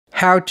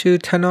how to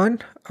turn on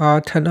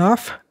or turn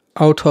off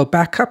auto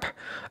backup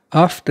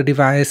of the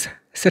device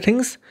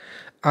settings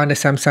on the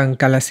Samsung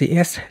Galaxy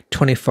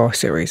S24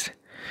 series.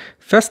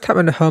 First, tap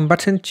on the home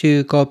button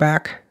to go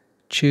back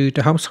to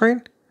the home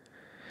screen.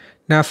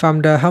 Now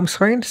from the home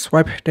screen,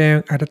 swipe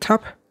down at the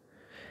top,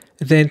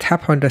 then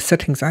tap on the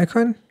settings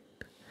icon.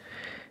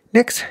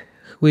 Next,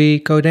 we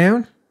go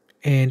down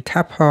and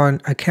tap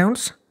on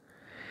accounts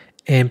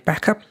and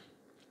backup.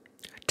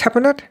 Tap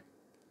on it.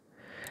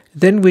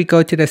 Then we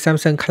go to the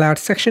Samsung Cloud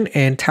section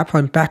and tap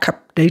on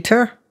backup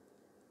data.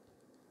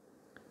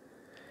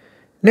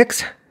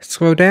 Next,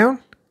 scroll down.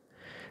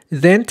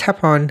 Then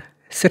tap on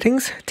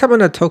settings. Tap on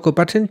the toggle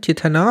button to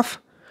turn off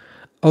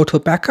auto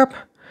backup,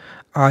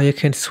 or you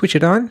can switch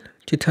it on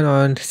to turn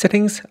on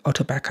settings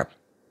auto backup.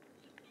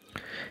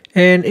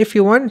 And if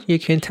you want, you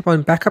can tap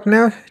on backup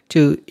now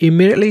to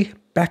immediately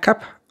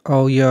backup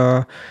all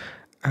your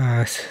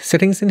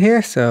settings in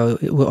here. So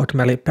it will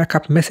automatically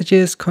backup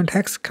messages,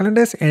 contacts,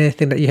 calendars,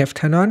 anything that you have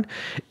turned on.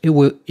 It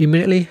will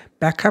immediately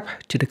backup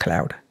to the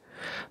cloud.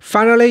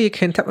 Finally, you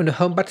can tap on the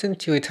home button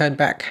to return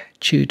back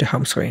to the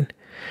home screen.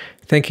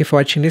 Thank you for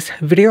watching this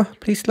video.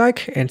 Please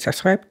like and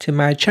subscribe to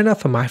my channel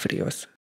for more videos.